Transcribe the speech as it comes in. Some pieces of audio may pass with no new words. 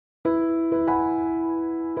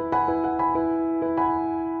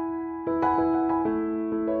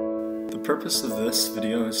purpose of this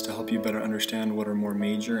video is to help you better understand what are more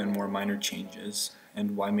major and more minor changes,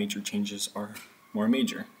 and why major changes are more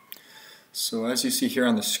major. So as you see here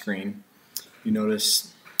on the screen, you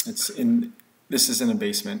notice this is in a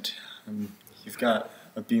basement. You've got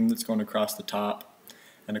a beam that's going across the top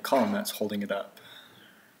and a column that's holding it up,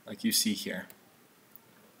 like you see here.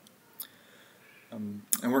 And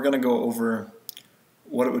we're going to go over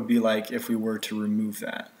what it would be like if we were to remove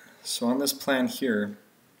that. So on this plan here,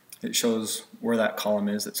 it shows where that column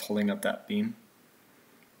is that's holding up that beam.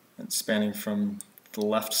 It's spanning from the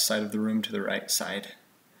left side of the room to the right side.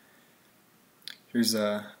 Here's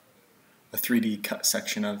a 3D cut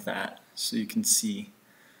section of that, so you can see.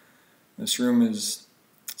 This room it's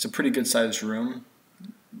a pretty good sized room,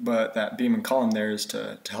 but that beam and column there is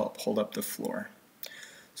to help hold up the floor.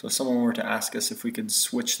 So if someone were to ask us if we could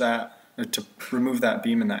switch that, or to remove that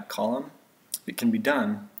beam and that column, it can be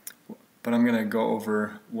done, but I'm going to go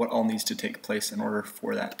over what all needs to take place in order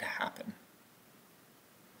for that to happen.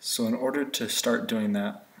 So in order to start doing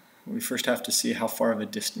that, we first have to see how far of a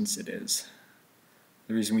distance it is.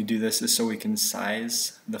 The reason we do this is so we can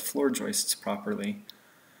size the floor joists properly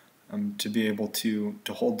to be able to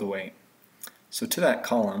hold the weight. So to that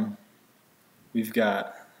column, we've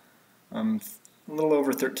got a little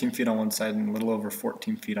over 13 feet on one side and a little over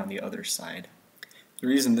 14 feet on the other side. The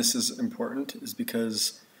reason this is important is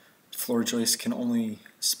because floor joists can only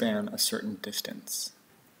span a certain distance.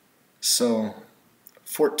 So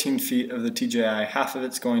 14 feet of the TJI, half of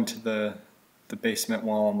it's going to the basement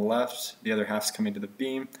wall on the left, the other half's coming to the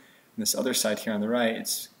beam, and this other side here on the right,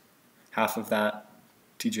 it's half of that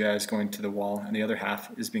TJI is going to the wall and the other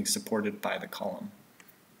half is being supported by the column.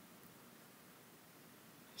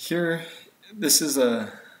 Here, this is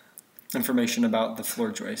information about the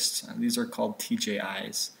floor joists. These are called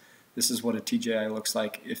TJIs. This is what a TJI looks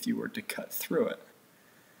like if you were to cut through it.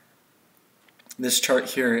 This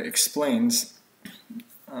chart here explains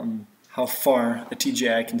how far a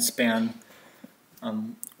TJI can span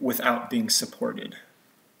without being supported.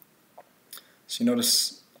 So you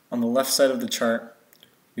notice on the left side of the chart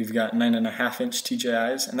we've got 9.5-inch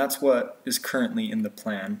TJIs, and that's what is currently in the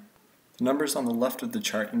plan. The numbers on the left of the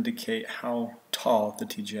chart indicate how tall the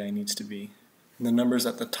TJI needs to be. And the numbers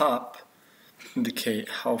at the top indicate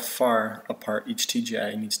how far apart each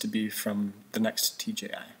TJI needs to be from the next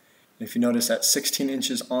TJI. And if you notice at 16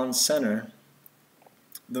 inches on center,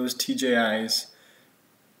 those TJIs,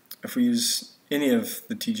 if we use any of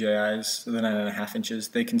the TJIs, so the 9.5 inches,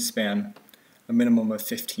 they can span a minimum of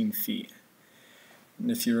 15 feet.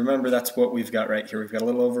 And if you remember, that's what we've got right here. We've got a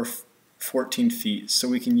little over 14 feet, so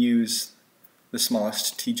we can use the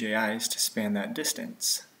smallest TJIs to span that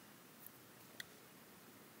distance.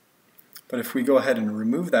 But if we go ahead and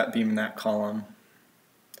remove that beam and that column,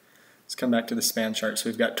 let's come back to the span chart. So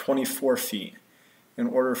we've got 24 feet. In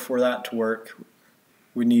order for that to work,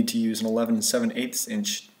 we need to use an 11 7/8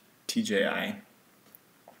 inch TJI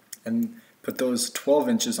and put those 12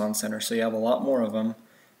 inches on center, so you have a lot more of them.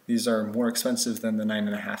 These are more expensive than the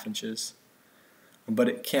 9.5 inches, but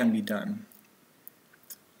it can be done.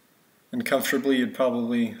 And comfortably, you'd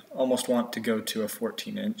probably almost want to go to a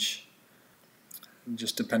 14 inch,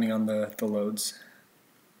 just depending on the loads.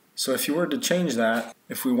 So if you were to change that,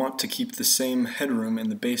 if we want to keep the same headroom in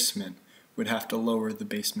the basement, we'd have to lower the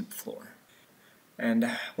basement floor.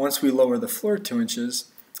 And once we lower the floor 2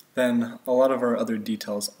 inches, then a lot of our other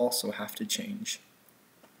details also have to change.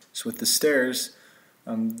 So with the stairs,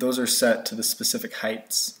 those are set to the specific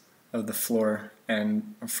heights of the floor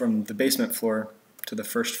and from the basement floor to the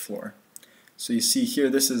first floor. So you see here,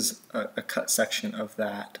 this is a cut section of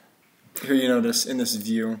that. Here you notice in this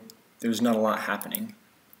view, there's not a lot happening.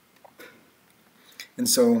 And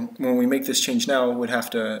so when we make this change now, we'd have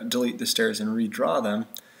to delete the stairs and redraw them.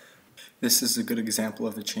 This is a good example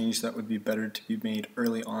of a change that would be better to be made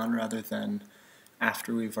early on rather than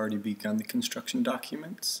after we've already begun the construction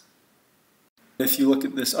documents. If you look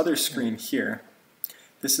at this other screen here,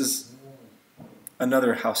 this is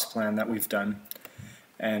another house plan that we've done,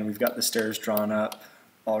 and we've got the stairs drawn up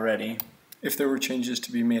already. If there were changes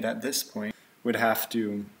to be made at this point, we'd have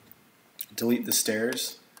to delete the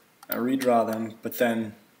stairs, redraw them, but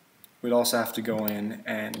then we'd also have to go in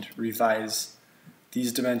and revise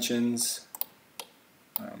these dimensions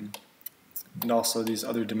and also these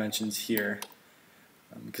other dimensions here,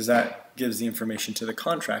 because that gives the information to the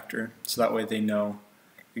contractor, so that way they know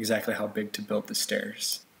exactly how big to build the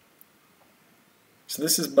stairs. So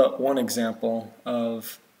this is but one example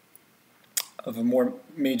of a more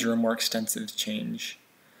major and more extensive change.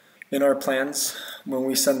 In our plans, when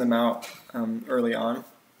we send them out early on,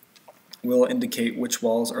 we'll indicate which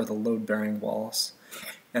walls are the load-bearing walls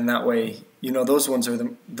And that way, those ones are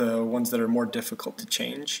the ones that are more difficult to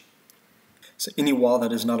change. So any wall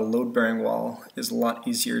that is not a load-bearing wall is a lot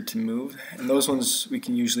easier to move, and those ones we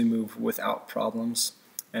can usually move without problems,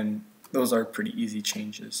 and those are pretty easy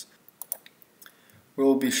changes.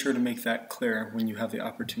 We'll be sure to make that clear when you have the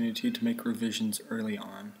opportunity to make revisions early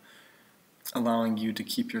on, allowing you to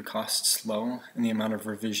keep your costs low and the amount of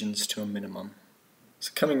revisions to a minimum.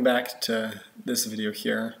 So coming back to this video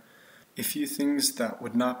here, a few things that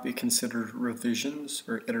would not be considered revisions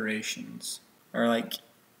or iterations are like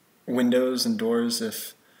windows and doors.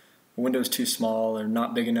 If a window is too small or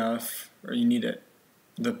not big enough, or you need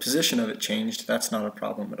the position of it changed, that's not a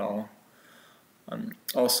problem at all.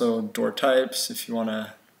 Also door types, if you want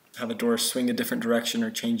to have a door swing a different direction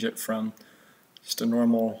or change it from just a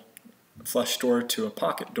normal flush door to a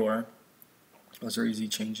pocket door, those are easy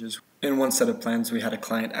changes. In one set of plans we had a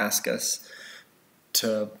client ask us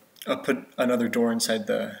to put another door inside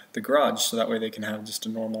the garage so that way they can have just a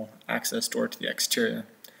normal access door to the exterior,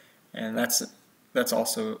 and that's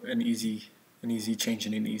also an easy change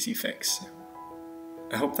and an easy fix.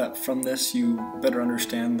 I hope that from this you better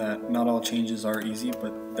understand that not all changes are easy,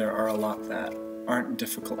 but there are a lot that aren't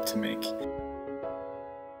difficult to make.